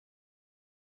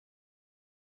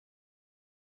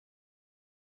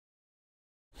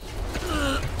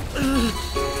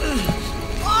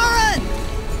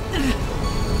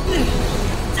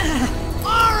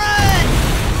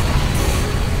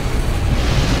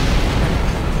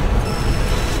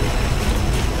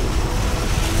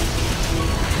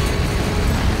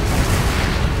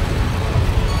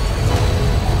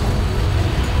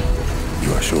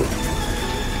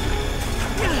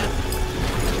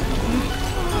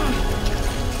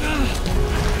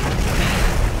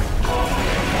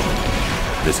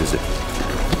This is it.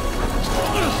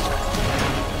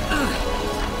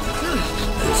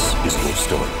 This is your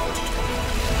story.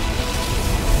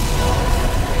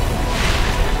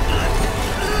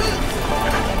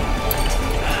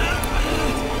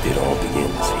 It all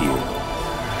begins here.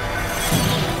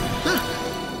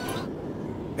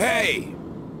 Hey!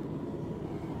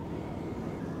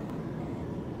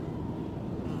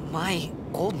 My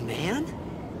old man?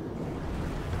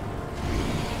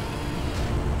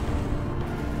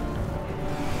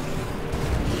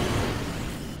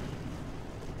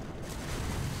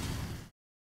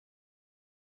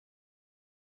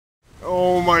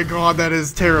 Oh my god, that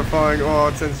is terrifying. Oh,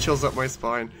 it sends chills up my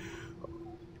spine.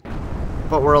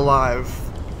 But we're alive.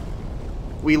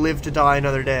 We live to die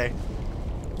another day.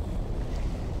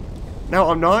 Now,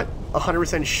 I'm not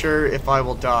 100% sure if I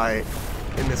will die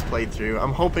in this playthrough.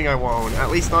 I'm hoping I won't.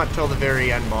 At least not till the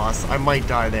very end boss. I might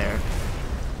die there.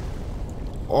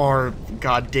 Or,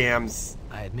 goddamn,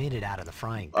 I had made it out of the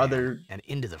frying pan other and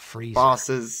into the freezer.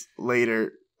 bosses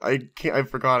later. I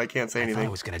forgot I can't say I thought anything. I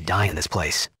was gonna die in this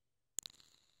place.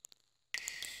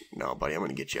 No, buddy, I'm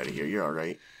gonna get you out of here. You're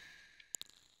alright.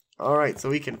 Alright, so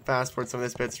we can fast forward some of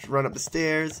this bits, run up the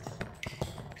stairs.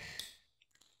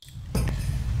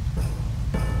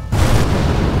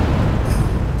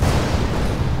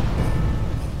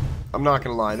 I'm not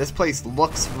gonna lie, this place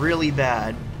looks really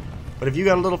bad. But if you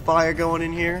got a little fire going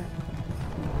in here,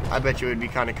 I bet you it would be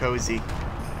kinda cozy.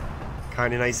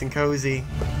 Kinda nice and cozy.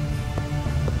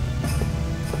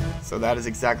 So that is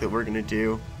exactly what we're gonna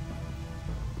do.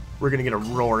 We're gonna get a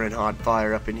roaring hot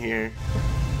fire up in here.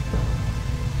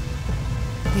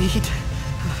 Need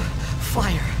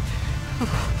fire.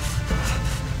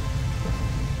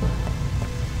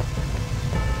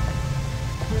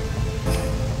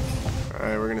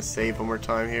 Alright, we're gonna save one more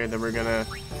time here, then we're gonna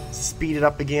speed it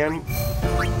up again.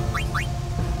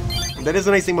 That is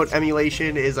the nice thing about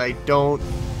emulation, is I don't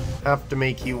have to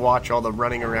make you watch all the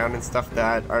running around and stuff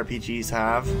that RPGs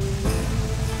have.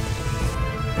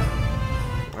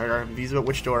 I'm confused about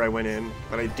which door I went in,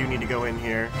 but I do need to go in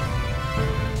here.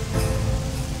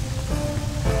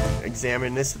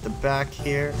 Examine this at the back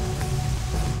here.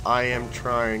 I am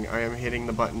trying. I am hitting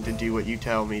the button to do what you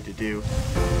tell me to do.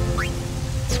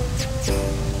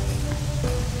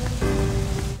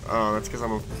 Oh, that's because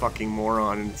I'm a fucking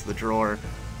moron and it's the drawer.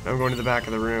 Now I'm going to the back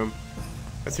of the room.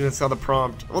 As soon as I saw the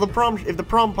prompt. Well, the prompt, if the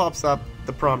prompt pops up,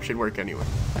 the prompt should work anyway.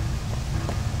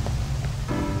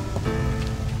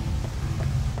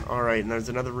 Alright, and there's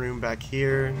another room back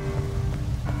here.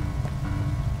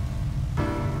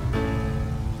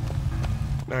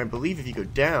 Now I believe if you go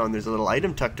down, there's a little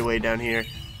item tucked away down here.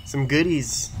 Some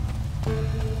goodies.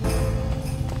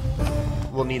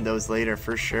 We'll need those later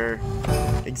for sure.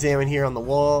 Examine here on the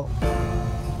wall.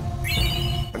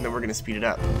 And then we're gonna speed it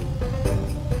up.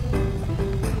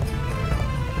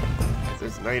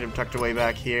 There's an item tucked away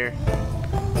back here.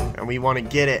 And we want to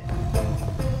get it.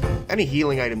 Any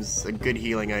healing item is a good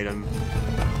healing item.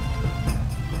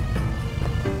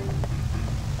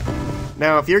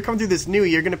 Now, if you're coming through this new,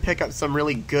 you're going to pick up some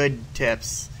really good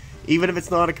tips. Even if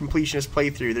it's not a completionist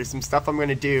playthrough, there's some stuff I'm going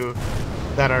to do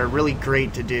that are really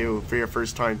great to do for your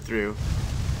first time through.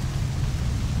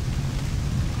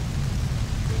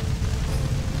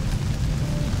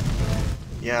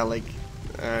 Yeah, like,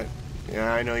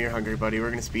 yeah, I know you're hungry, buddy. We're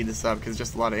going to speed this up because it's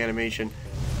just a lot of animation.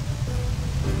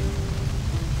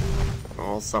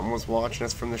 Oh, something was watching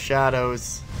us from the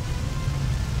shadows.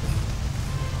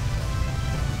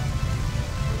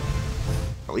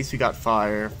 At least we got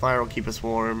fire. Fire will keep us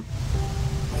warm.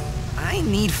 I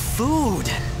need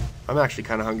food. I'm actually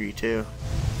kind of hungry too.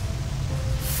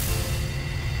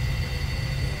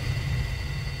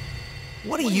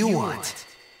 What do you want?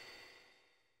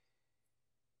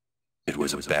 It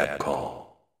was a bad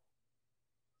call.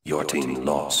 Your team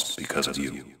lost because of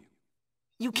you.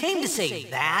 You came to say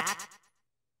that?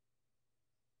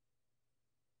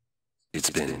 It's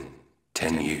been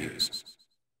 10 years.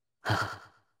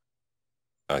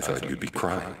 I thought you'd be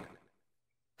crying.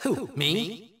 Who,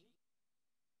 me?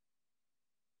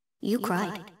 You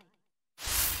cried.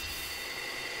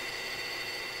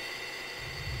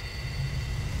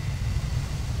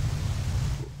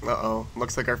 Uh-oh.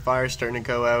 Looks like our fire's starting to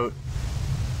go out.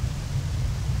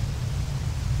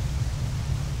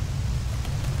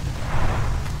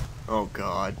 Oh,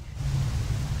 God.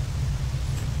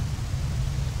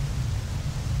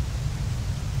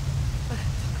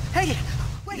 Hey!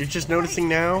 You're just noticing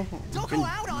now? Don't go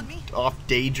out on me! Off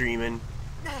daydreaming.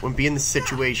 When be in the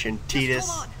situation, Titus.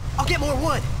 Hold on. I'll get more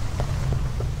wood.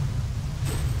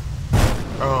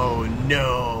 Oh,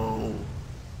 no.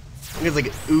 It's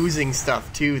like oozing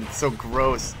stuff, too. It's so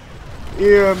gross.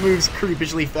 Yeah, it moves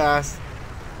creepishly fast.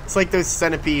 It's like those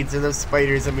centipedes or those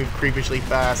spiders that move creepishly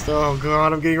fast. Oh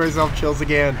god, I'm getting myself chills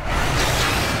again.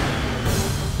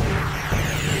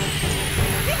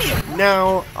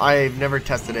 Now, I've never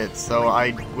tested it, so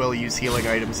I will use healing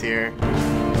items here.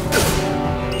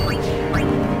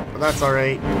 But that's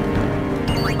alright.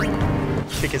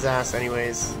 Kick his ass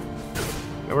anyways.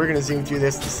 Now we're gonna zoom through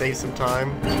this to save some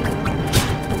time.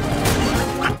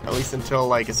 At least until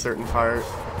like a certain part.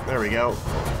 There we go.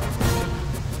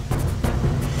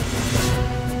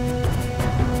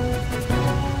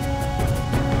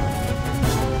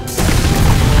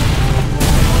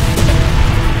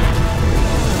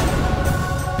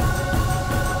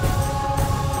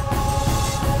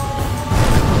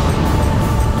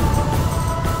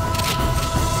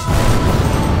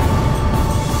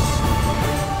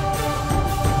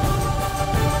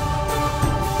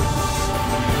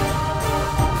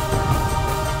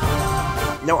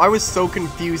 Now, I was so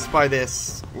confused by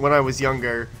this when I was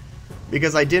younger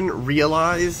because I didn't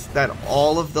realize that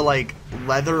all of the, like,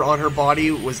 leather on her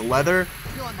body was leather.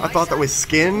 I thought that was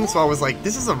skin, so I was like,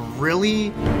 this is a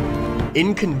really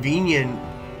inconvenient,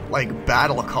 like,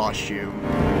 battle costume.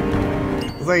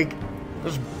 It's like,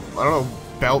 just, I don't know,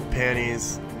 belt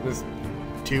panties. Just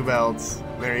 2 belts.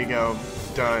 There you go.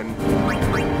 Done.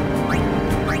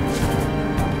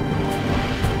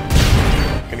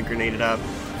 Gonna grenade it up.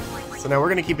 So now we're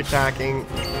gonna keep attacking.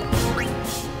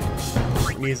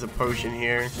 Use a potion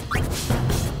here.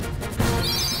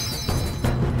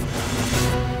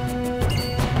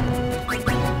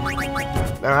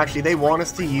 Now actually they want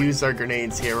us to use our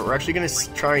grenades here, but we're actually gonna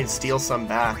try and steal some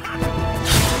back.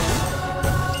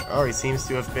 Oh, he seems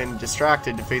to have been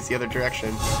distracted to face the other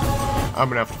direction. I'm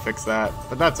gonna have to fix that,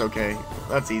 but that's okay.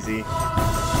 That's easy.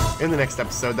 In the next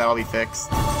episode that'll be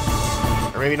fixed.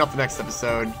 Or maybe not the next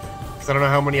episode. Because I don't know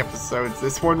how many episodes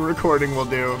this one recording will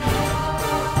do.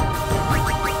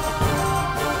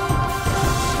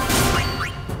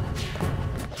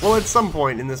 Well, at some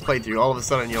point in this playthrough, all of a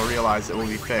sudden you'll realize it will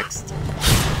be fixed.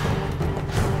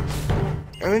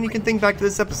 And then you can think back to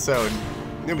this episode.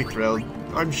 You'll be thrilled.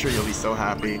 I'm sure you'll be so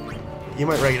happy. You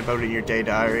might write about it in your day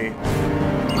diary.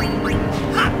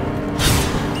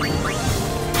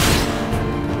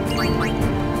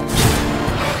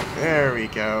 There we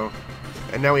go.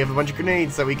 And now we have a bunch of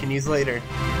grenades that we can use later.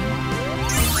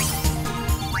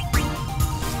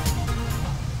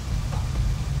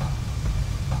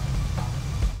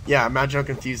 Yeah, imagine how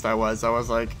confused I was. I was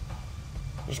like,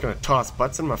 I'm just gonna toss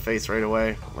butts in my face right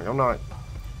away. Like, I'm not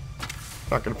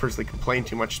gonna personally complain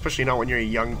too much, especially not when you're a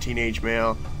young teenage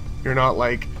male. You're not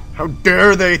like, how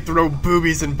dare they throw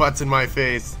boobies and butts in my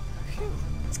face?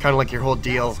 It's kind of like your whole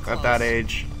deal at that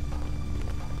age.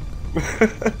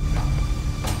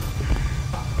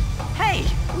 Hey,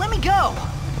 let me go!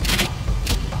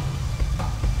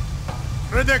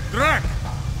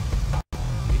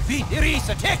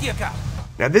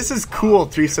 Now this is cool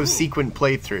through subsequent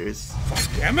playthroughs.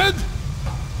 Emmed?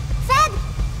 Fed!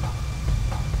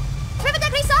 Trivida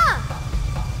Grisa!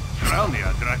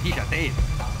 Raunia Drakita Dave.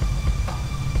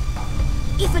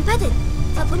 Ifan Pedid,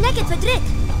 Tapuneket Vedrit!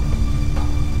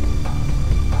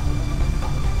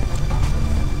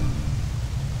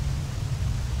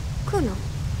 Kuno.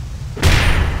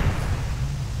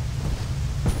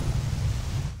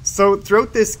 So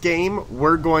throughout this game,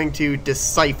 we're going to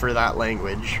decipher that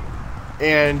language.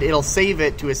 And it'll save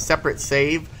it to a separate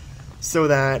save, so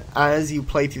that as you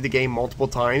play through the game multiple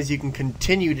times, you can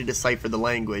continue to decipher the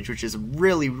language, which is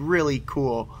really, really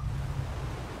cool.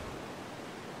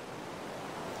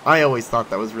 I always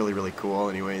thought that was really, really cool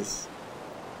anyways.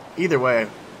 Either way,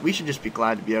 we should just be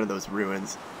glad to be out of those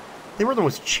ruins. They were the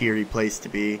most cheery place to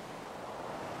be.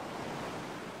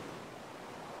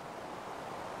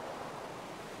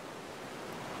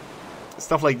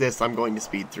 Stuff like this I'm going to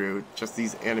speed through. Just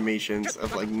these animations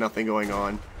of like nothing going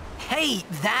on. Hey,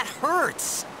 that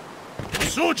hurts!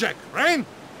 Sujek, Rain?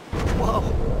 Whoa.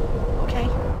 Okay.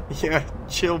 Yeah,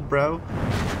 chill, bro.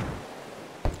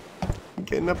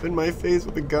 Getting up in my face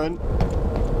with a gun.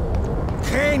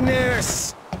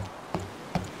 Kindness!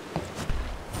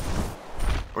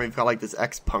 We've got like this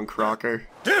ex-punk rocker.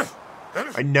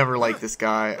 I never liked this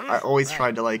guy. I always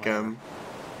tried to like him.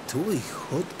 Tuli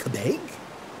Hut Kabeg?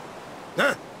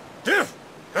 I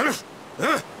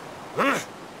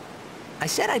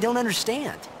said I don't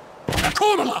understand.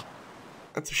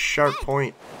 That's a sharp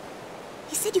point.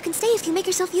 He said you can stay if you make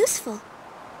yourself useful.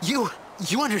 You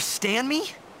understand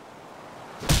me?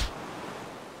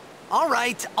 All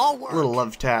right, I'll work. A little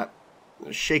love tap.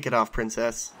 Shake it off,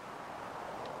 princess.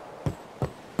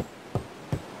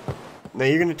 Now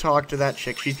you're gonna talk to that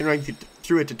chick. She's gonna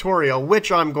through a tutorial,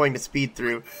 which I'm going to speed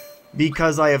through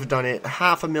because I have done it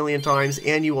 500,000 times,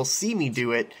 and you will see me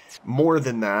do it more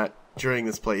than that during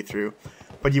this playthrough.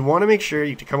 But you want to make sure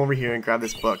to come over here and grab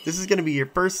this book. This is going to be your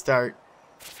first start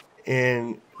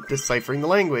in deciphering the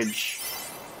language.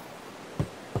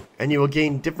 And you will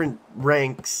gain different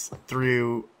ranks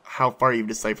through how far you've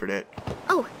deciphered it.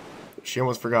 Oh, She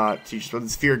almost forgot to teach us about the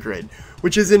sphere grid,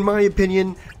 which is, in my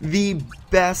opinion, the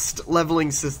best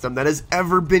leveling system that has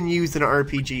ever been used in an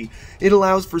RPG. It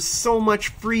allows for so much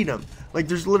freedom. Like,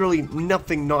 there's literally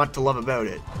nothing not to love about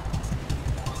it.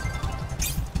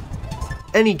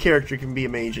 Any character can be a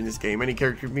mage in this game. Any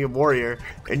character can be a warrior.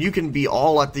 And you can be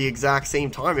all at the exact same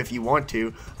time if you want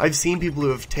to. I've seen people who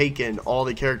have taken all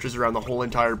the characters around the whole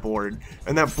entire board.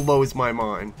 And that blows my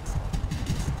mind.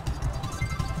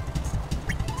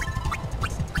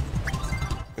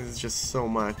 It's just so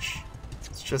much.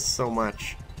 It's just so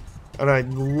much. And I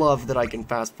love that I can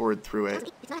fast forward through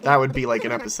it. That would be like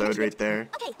an episode right there.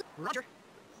 okay. Roger.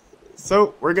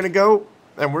 So, we're gonna go,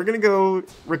 and we're gonna go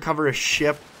recover a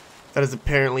ship that has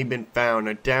apparently been found.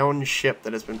 A downed ship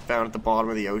that has been found at the bottom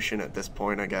of the ocean at this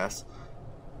point, I guess.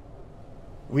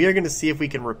 We are gonna see if we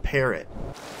can repair it.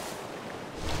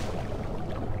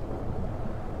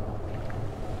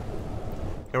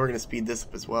 Now we're gonna speed this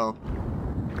up as well.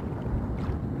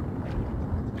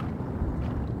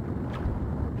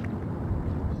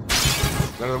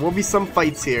 Now, there will be some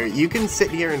fights here. You can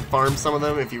sit here and farm some of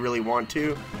them if you really want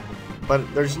to,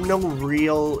 but there's no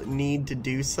real need to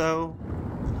do so.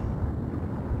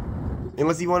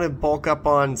 Unless you want to bulk up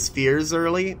on spheres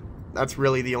early, that's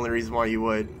really the only reason why you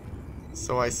would.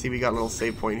 So I see we got a little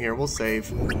save point here. We'll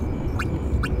save. I'm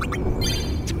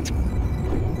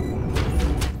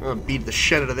gonna beat the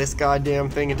shit out of this goddamn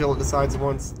thing until it decides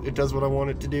once it does what I want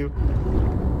it to do.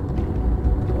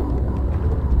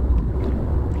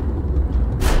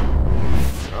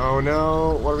 Oh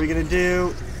no, what are we gonna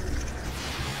do?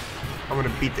 I'm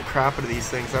gonna beat the crap out of these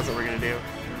things, that's what we're gonna do.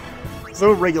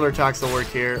 So regular attacks will work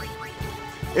here.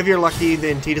 If you're lucky,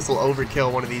 then Tidus will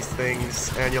overkill one of these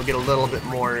things, and you'll get a little bit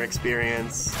more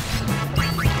experience.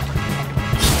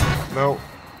 Nope,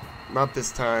 not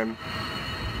this time.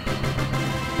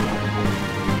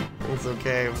 It's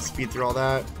okay, we'll speed through all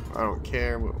that. I don't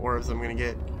care what orbs I'm gonna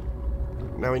get.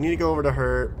 Now we need to go over to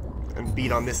her and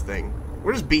beat on this thing.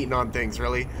 We're just beating on things,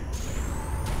 really.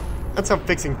 That's how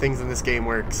fixing things in this game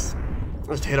works.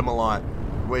 Just hit them a lot,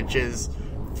 which is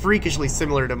freakishly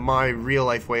similar to my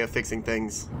real-life way of fixing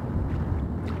things.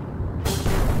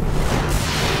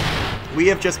 We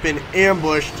have just been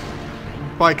ambushed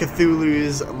by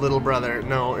Cthulhu's little brother.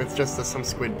 No, it's just some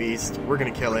squid beast. We're gonna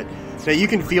kill it. Now, you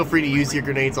can feel free to use your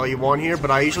grenades all you want here,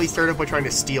 but I usually start off by trying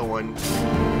to steal one.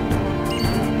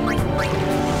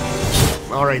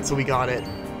 Alright, so we got it.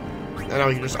 And now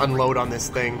we can just unload on this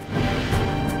thing.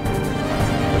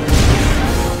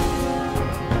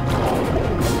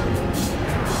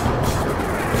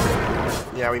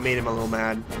 Yeah, we made him a little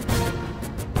mad.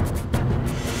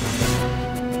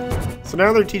 So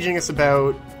now they're teaching us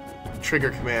about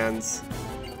trigger commands.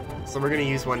 So we're going to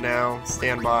use one now.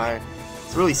 Stand by.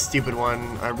 It's a really stupid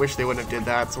one. I wish they wouldn't have did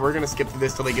that. So we're going to skip through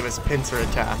this till they give us pincer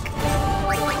attack.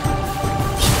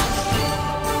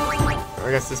 I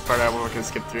guess this part I'm not going to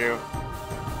skip through.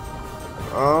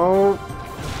 Oh.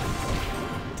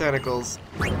 Tentacles.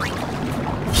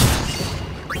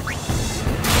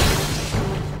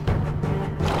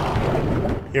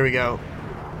 Here we go.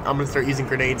 I'm going to start using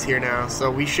grenades here now.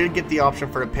 So we should get the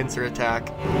option for a pincer attack.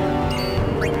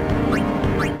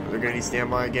 They're going to need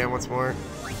standby again once more.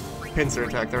 Pincer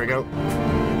attack. There we go.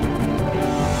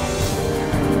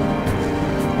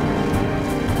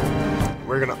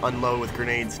 We're going to unload with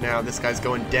grenades now. This guy's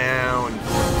going down.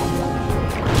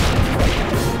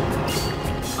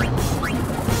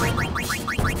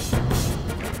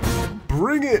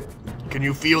 Bring it! Can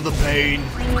you feel the pain?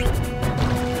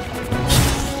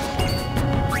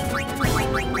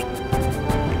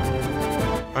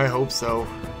 I hope so.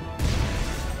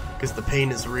 Because the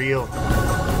pain is real.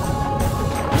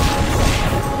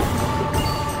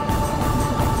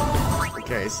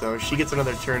 Okay, so she gets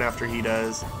another turn after he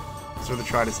does. So to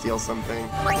try to steal something.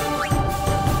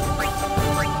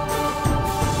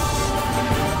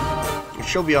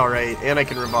 She'll be alright, and I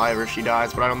can revive her if she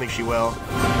dies, but I don't think she will.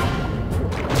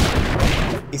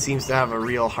 He seems to have a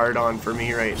real hard-on for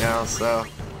me right now, so...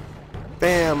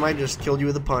 Bam! I just killed you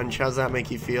with a punch. How's that make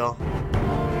you feel?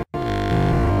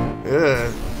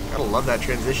 Ugh. Gotta love that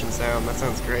transition sound. That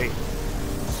sounds great.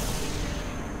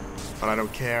 But I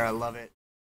don't care. I love it.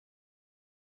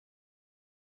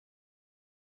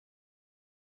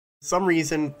 For some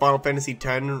reason, Final Fantasy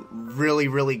X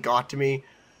really got to me.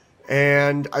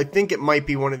 And I think it might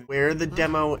be one of where the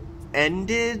demo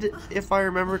ended, if I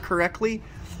remember correctly.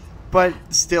 But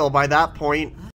still, by that point,